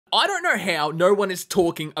I don't know how no one is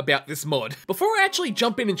talking about this mod. Before I actually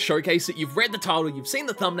jump in and showcase it, you've read the title, you've seen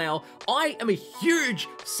the thumbnail, I am a huge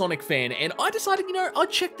Sonic fan, and I decided, you know, I'd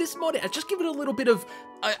check this mod out, just give it a little bit of,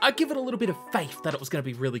 I'd give it a little bit of faith that it was going to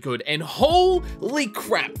be really good, and holy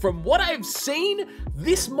crap, from what I've seen,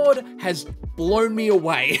 this mod has blown me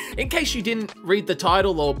away. In case you didn't read the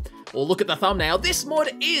title or look at the thumbnail, this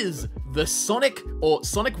mod is the Sonicraft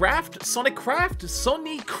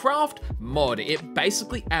mod. It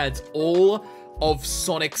basically adds all of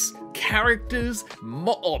Sonic's characters,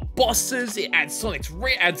 bosses, it adds Sonic's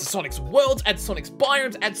worlds, adds Sonic's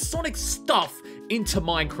biomes, adds Sonic's stuff into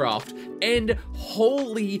Minecraft, and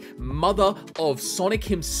holy mother of Sonic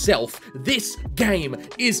himself, this game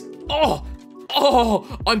is,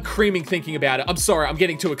 I'm creaming thinking about it. I'm sorry, I'm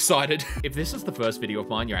getting too excited. If this is the first video of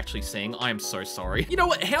mine you're actually seeing, I am so sorry. You know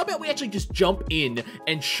what, how about we actually just jump in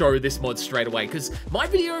and show this mod straight away? Because my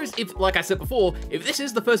videos, like I said before, if this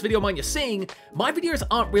is the first video of mine you're seeing, my videos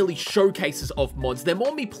aren't really showcases of mods. They're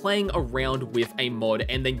more me playing around with a mod,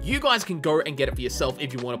 and then you guys can go and get it for yourself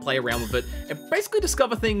if you want to play around with it, and basically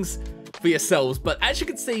discover things for yourselves. But as you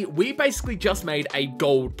can see, we basically just made a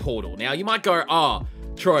gold portal. Now, you might go,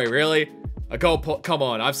 Troy, really? A gold pot, come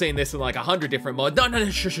on, I've seen this in like 100 different mods. No,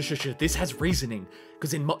 shush. This has reasoning.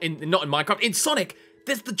 Because not in Minecraft, in Sonic,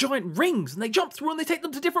 there's the giant rings, and they jump through and they take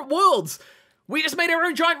them to different worlds. We just made our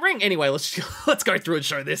own giant ring. Anyway, let's go through and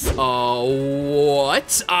show this.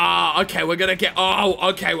 What? Okay, we're gonna get,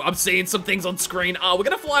 okay, I'm seeing some things on screen. We're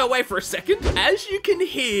gonna fly away for a second. As you can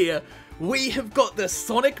hear, we have got the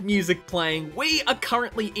Sonic music playing. We are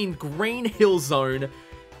currently in Green Hill Zone,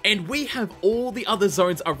 and we have all the other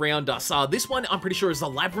zones around us. This one, I'm pretty sure, is the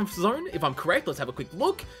Labyrinth Zone, if I'm correct. Let's have a quick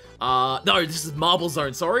look. No, this is Marble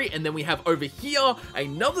Zone, sorry. And then we have over here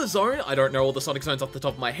another zone. I don't know all the Sonic zones off the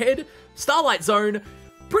top of my head. Starlight Zone.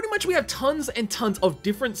 Pretty much we have tons and tons of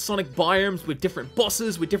different Sonic biomes with different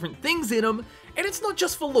bosses, with different things in them. And it's not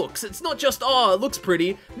just for looks. It's not just, it looks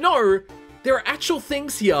pretty. No, there are actual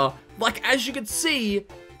things here. Like, as you can see,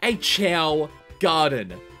 a Chow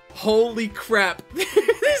Garden. Holy crap, this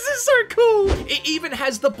is so cool. It even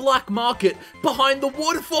has the black market behind the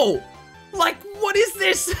waterfall. Like, what is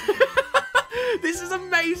this? This is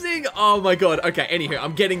amazing. Oh my god. Okay, anywho,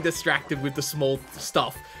 I'm getting distracted with the small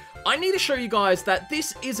stuff. I need to show you guys that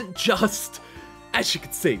this isn't just, as you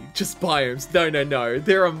can see, just biomes. No.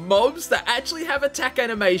 There are mobs that actually have attack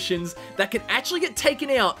animations that can actually get taken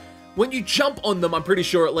out when you jump on them, I'm pretty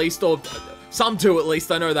sure at least, or some do at least,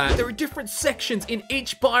 I know that. There are different sections in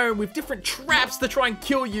each biome with different traps to try and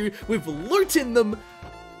kill you with loot in them.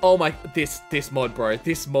 Oh my, this mod, bro.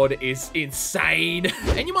 This mod is insane.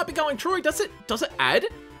 And you might be going, Troy, does it add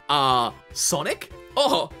Sonic?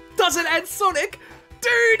 Oh, does it add Sonic?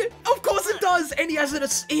 Dude, of course it does. And he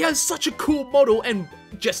has such a cool model, and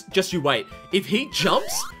just you wait. If he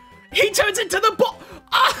jumps, he turns into the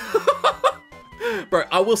Bro,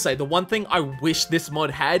 I will say, the one thing I wish this mod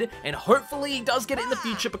had, and hopefully he does get it in the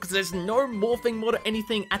future because there's no morphing mod or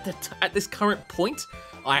anything at this current point,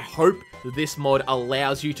 I hope this mod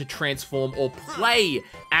allows you to transform or play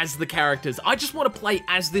as the characters. I just want to play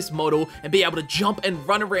as this model and be able to jump and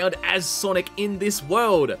run around as Sonic in this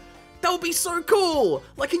world. That would be so cool!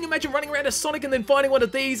 Like, can you imagine running around as Sonic and then finding one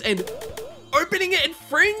of these and opening it and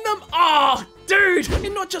freeing them? Oh, dude!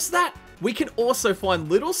 And not just that, we can also find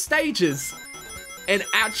little stages and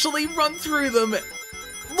actually run through them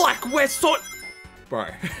like we're Bro,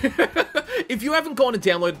 if you haven't gone and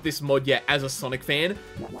downloaded this mod yet as a Sonic fan,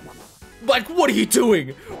 like, what are you doing?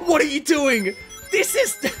 What are you doing? This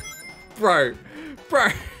is, bro,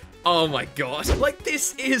 oh my god. Like,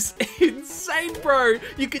 this is insane, bro.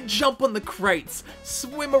 You can jump on the crates,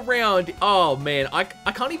 swim around. Oh man, I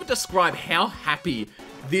can't even describe how happy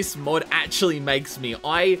this mod actually makes me.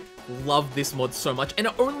 I love this mod so much, and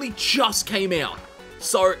it only just came out.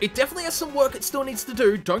 So, it definitely has some work it still needs to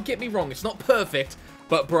do. Don't get me wrong, it's not perfect.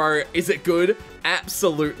 But bro, is it good?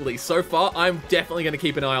 Absolutely. So far, I'm definitely going to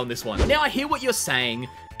keep an eye on this one. Now, I hear what you're saying.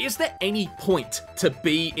 Is there any point to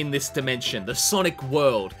be in this dimension, the Sonic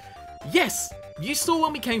world? Yes, you saw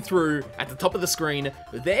when we came through at the top of the screen,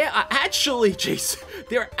 there are actually,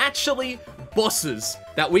 there are actually bosses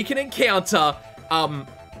that we can encounter.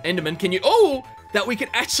 Enderman, can you, that we can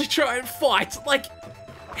actually try and fight. Like,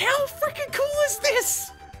 how freaking cool is this?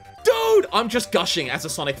 Dude, I'm just gushing as a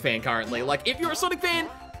Sonic fan currently. Like, if you're a Sonic fan,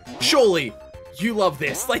 surely you love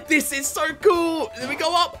this. Like, this is so cool. Then we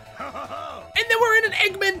go up, and then we're in an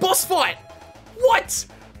Eggman boss fight. What?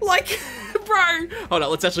 Like, bro. Hold on,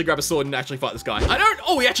 let's actually grab a sword and actually fight this guy.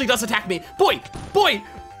 Oh, he actually does attack me. Boy.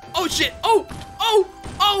 Oh, shit. Oh.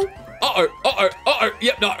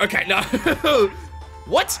 Yep, no, okay, no.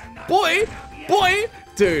 What? Boy!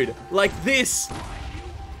 Dude, like this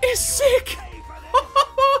is sick!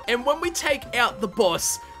 And when we take out the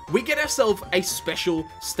boss, we get ourselves a special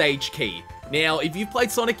stage key. Now, if you've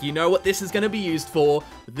played Sonic, you know what this is going to be used for.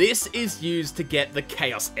 This is used to get the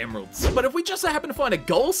Chaos Emeralds. But if we just so happen to find a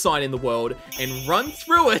goal sign in the world and run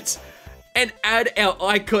through it and add our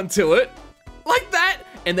icon to it, like that,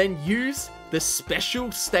 and then use the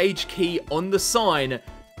special stage key on the sign,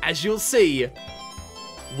 as you'll see,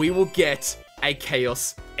 we will get a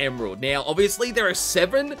Chaos Emerald. Now, obviously, there are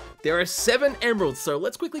seven emeralds, so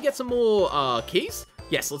let's quickly get some more keys.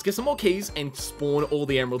 Yes, let's get some more keys and spawn all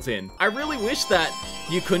the emeralds in. I really wish that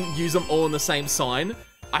you couldn't use them all in the same sign.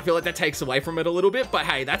 I feel like that takes away from it a little bit, but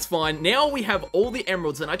hey, that's fine. Now we have all the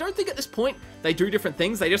emeralds, and I don't think at this point they do different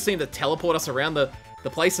things. They just seem to teleport us around the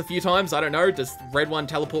place a few times. I don't know. Does red one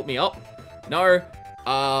teleport me up? No.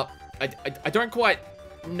 I don't quite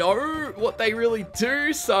know what they really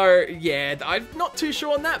do, so yeah, I'm not too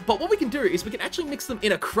sure on that. But what we can do is we can actually mix them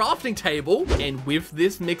in a crafting table, and with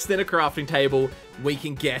this mixed in a crafting table, we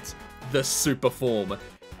can get the super form.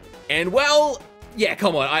 And well, yeah,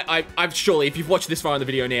 come on, I'm surely if you've watched this far in the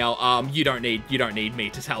video now, you don't need me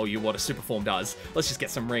to tell you what a super form does. Let's just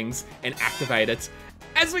get some rings and activate it.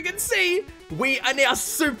 As we can see, we are now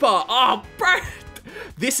super. Oh, bro.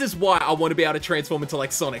 This is why I want to be able to transform into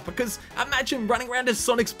like Sonic, because imagine running around as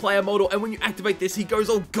Sonic's player model, and when you activate this, he goes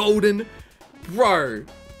all golden. Bro,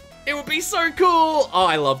 it would be so cool. Oh,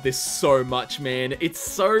 I love this so much, man. It's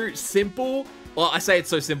so simple. Well, I say it's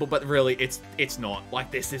so simple, but really, it's not.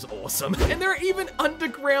 Like, this is awesome. And there are even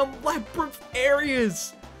underground labyrinth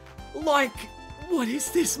areas. Like, what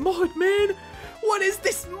is this mod, man? What is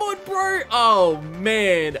this mod, bro? Oh,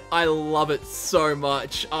 man. I love it so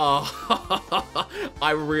much. Oh,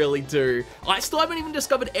 I really do. I still haven't even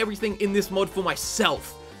discovered everything in this mod for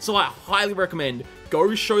myself. So I highly recommend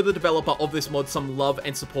go show the developer of this mod some love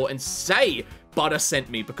and support and say Butter sent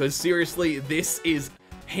me, because seriously, this is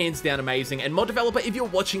hands down amazing. And mod developer, if you're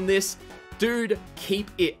watching this, dude, keep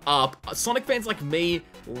it up. Sonic fans like me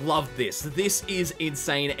love this. This is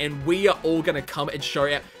insane, and we are all gonna come and show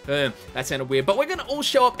our... that sounded weird, but we're gonna all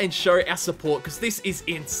show up and show our support, because this is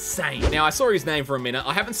insane. Now, I saw his name for a minute.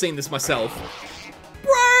 I haven't seen this myself.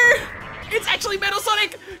 Bro! It's actually Metal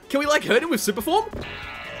Sonic! Can we, like, hurt him with super form?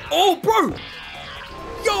 Oh, bro!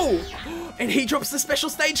 Yo! And he drops the special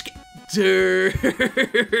stage...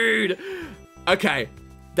 Dude! Okay,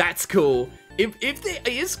 that's cool. If there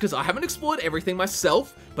is, because I haven't explored everything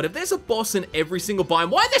myself, but if there's a boss in every single biome,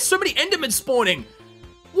 why are there so many Endermen spawning?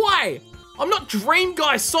 Why? I'm not Dream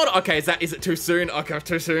Guy Sonic. Okay, is it too soon? Okay,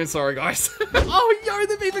 too soon. Sorry, guys. Oh, yo,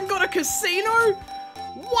 they've even got a casino?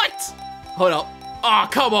 What? Hold up. Oh,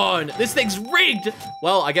 come on. This thing's rigged.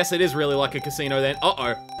 Well, I guess it is really like a casino then.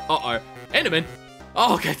 Uh-oh. Enderman.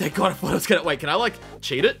 Oh, okay, thank God. I thought I was gonna... Wait, can I, like,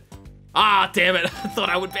 cheat it? Ah, damn it. I thought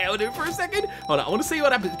I would be able to do it for a second. Hold on, I want to see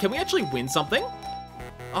what happens. Can we actually win something?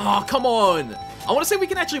 Oh, come on. I want to see if we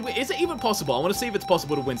can actually win. Is it even possible? I want to see if it's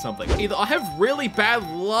possible to win something. Either I have really bad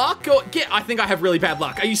luck or... I think I have really bad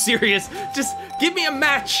luck. Are you serious? Just give me a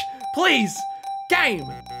match, please. Game.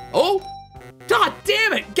 Oh. God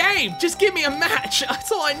damn it. Game. Just give me a match.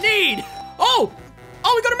 That's all I need. Oh.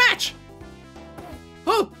 Oh, we got a match.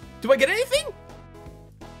 Oh, do I get anything?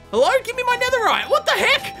 Hello? Give me my netherite. What the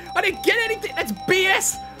heck? I didn't get anything. That's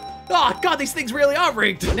BS. Oh, God, these things really are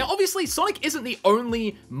rigged. Now, obviously, Sonic isn't the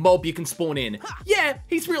only mob you can spawn in. Yeah,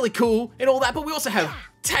 he's really cool and all that, but we also have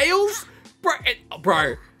Tails.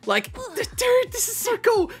 Bro, like, dude, this is so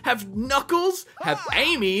cool. Have Knuckles, have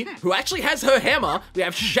Amy, who actually has her hammer. We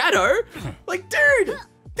have Shadow. Like, dude,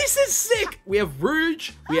 this is sick. We have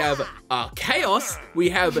Rouge. We have Chaos. We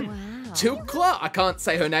have... Tilkla, I can't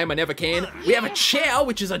say her name, I never can. We have a Chow,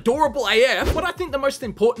 which is adorable AF, but I think the most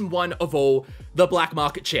important one of all, the Black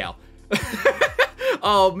Market Chow.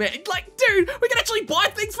 Oh man, like, dude, we can actually buy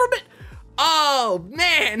things from it. Oh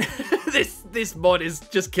man, this mod is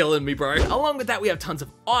just killing me, bro. Along with that, we have tons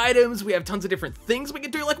of items, we have tons of different things we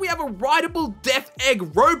can do. Like, we have a rideable Death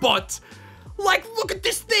Egg robot. Like, look at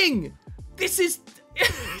this thing. This is,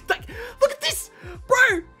 like, look at this,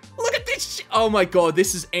 bro. Look at this. Oh my God,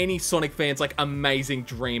 this is any Sonic fan's like amazing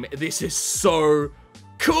dream. This is so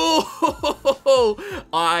cool.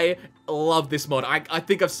 I love this mod. I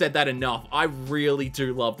think I've said that enough. I really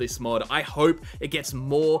do love this mod. I hope it gets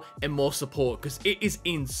more and more support because it is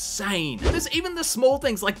insane. There's even the small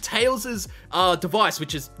things like Tails' device,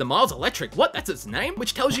 which is the Miles Electric. What? That's its name?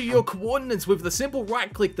 Which tells you your coordinates with the simple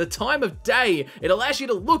right click, the time of day. It allows you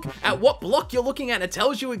to look at what block you're looking at and it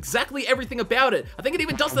tells you exactly everything about it. I think it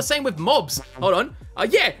even does the same with mobs. Hold on.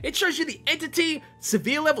 Yeah, it shows you the entity,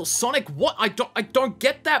 severe level Sonic. What? I don't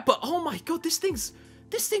get that, but oh my god, this thing's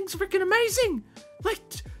freaking amazing. Like,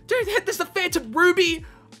 dude, there's the Phantom Ruby,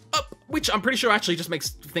 which I'm pretty sure actually just makes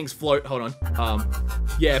things float. Hold on.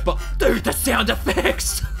 Yeah, but dude, the sound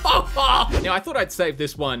effects. Now, I thought I'd save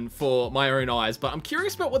this one for my own eyes, but I'm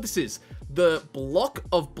curious about what this is. The block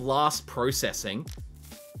of blast processing.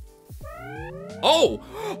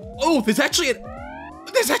 Oh, there's actually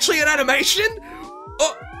an animation.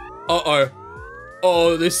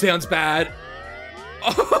 Oh, this sounds bad.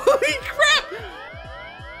 Holy crap!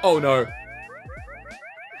 Oh no.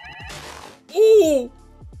 Oh,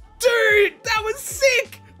 dude, that was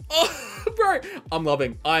sick. Oh, bro, I'm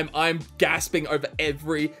loving. I'm gasping over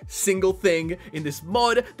every single thing in this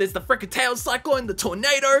mod. There's the frickin' tail cyclone, the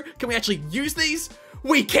tornado. Can we actually use these?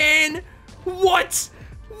 We can. What?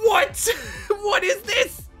 What is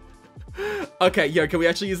this? Okay, yo, can we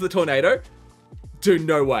actually use the tornado? Dude,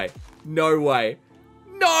 no way. No way.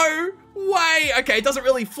 No way. Okay, it doesn't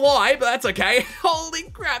really fly, but that's okay. Holy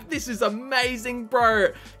crap, this is amazing, bro.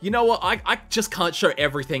 You know what? I just can't show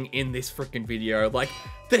everything in this freaking video. Like,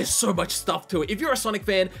 there's so much stuff to it. If you're a Sonic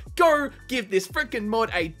fan, go give this freaking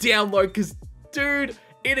mod a download, because, dude,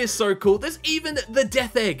 it is so cool. There's even the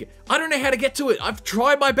Death Egg. I don't know how to get to it. I've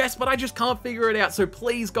tried my best, but I just can't figure it out. So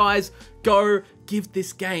please, guys, go give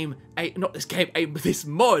this game this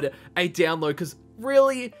mod a download, because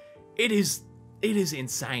really, it is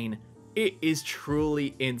insane. It is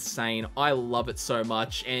truly insane. I love it so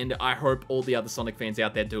much, and I hope all the other Sonic fans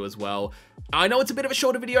out there do as well. I know it's a bit of a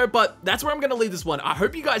shorter video, but that's where I'm going to leave this one. I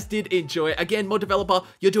hope you guys did enjoy it. Again, mod developer,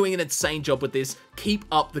 you're doing an insane job with this. Keep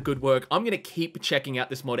up the good work. I'm going to keep checking out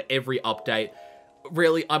this mod every update.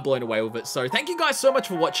 Really, I'm blown away with it. So thank you guys so much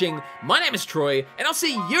for watching. My name is Troy, and I'll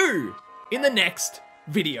see you in the next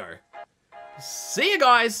video. See you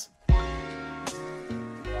guys.